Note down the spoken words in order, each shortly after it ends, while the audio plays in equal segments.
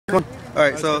All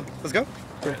right, so let's go.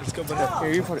 Yeah, let's go, buddy.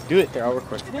 Here, you do it there. I'll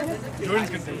record. Jordan's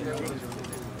gonna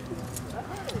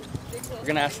We're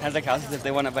gonna ask Hazak houses if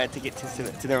they want to buy a ticket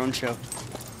to their own show.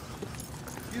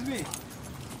 Excuse me.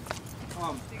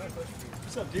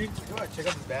 What's up, dude? You want to check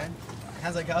out this band?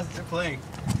 Hazak houses are playing.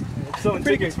 Selling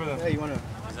tickets for them. Yeah, you want to?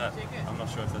 Is that? I'm not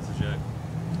sure if that's a joke.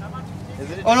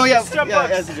 Is it? Oh no, yeah, $10.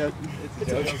 yeah, it's a joke.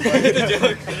 It's a joke. It's a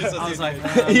joke. I was like,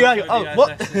 yeah, oh,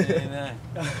 what?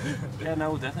 Yeah, no,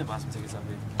 we'll definitely buy some tickets up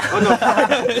here. Oh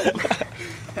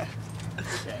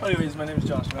no. Anyways, my name is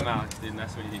Josh. I'm Alex, dude.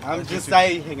 Nice to meet you. I'm just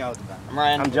I hang out with the band. I'm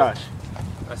Ryan. I'm Josh.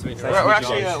 Nice to meet you. We're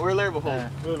actually we're Aleria Behold.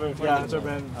 Yeah, that's our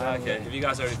band. Okay, have you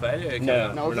guys already played it?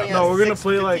 No. No, we're gonna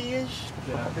play like 2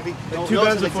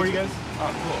 bands before you guys.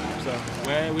 Oh, cool. So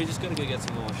we're just gonna go get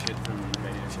some more shit from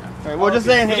Radio Shack. Alright, we're just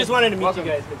saying. We just wanted to meet welcome.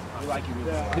 you guys because we like you.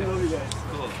 Yeah, we love you guys.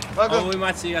 Cool. Welcome. Oh, we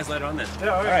might see you guys later on then.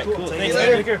 Yeah, alright, cool. Thanks, Take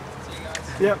later. care.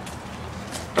 Yep.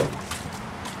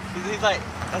 He's like,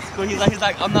 that's cool. He's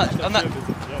like, I'm not I'm not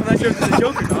sure if it's a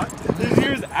joke or not. Did you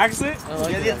hear his accent?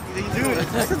 Yeah, dude,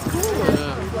 that's cool.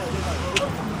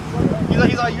 He's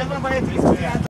like, you guys want to buy a ticket?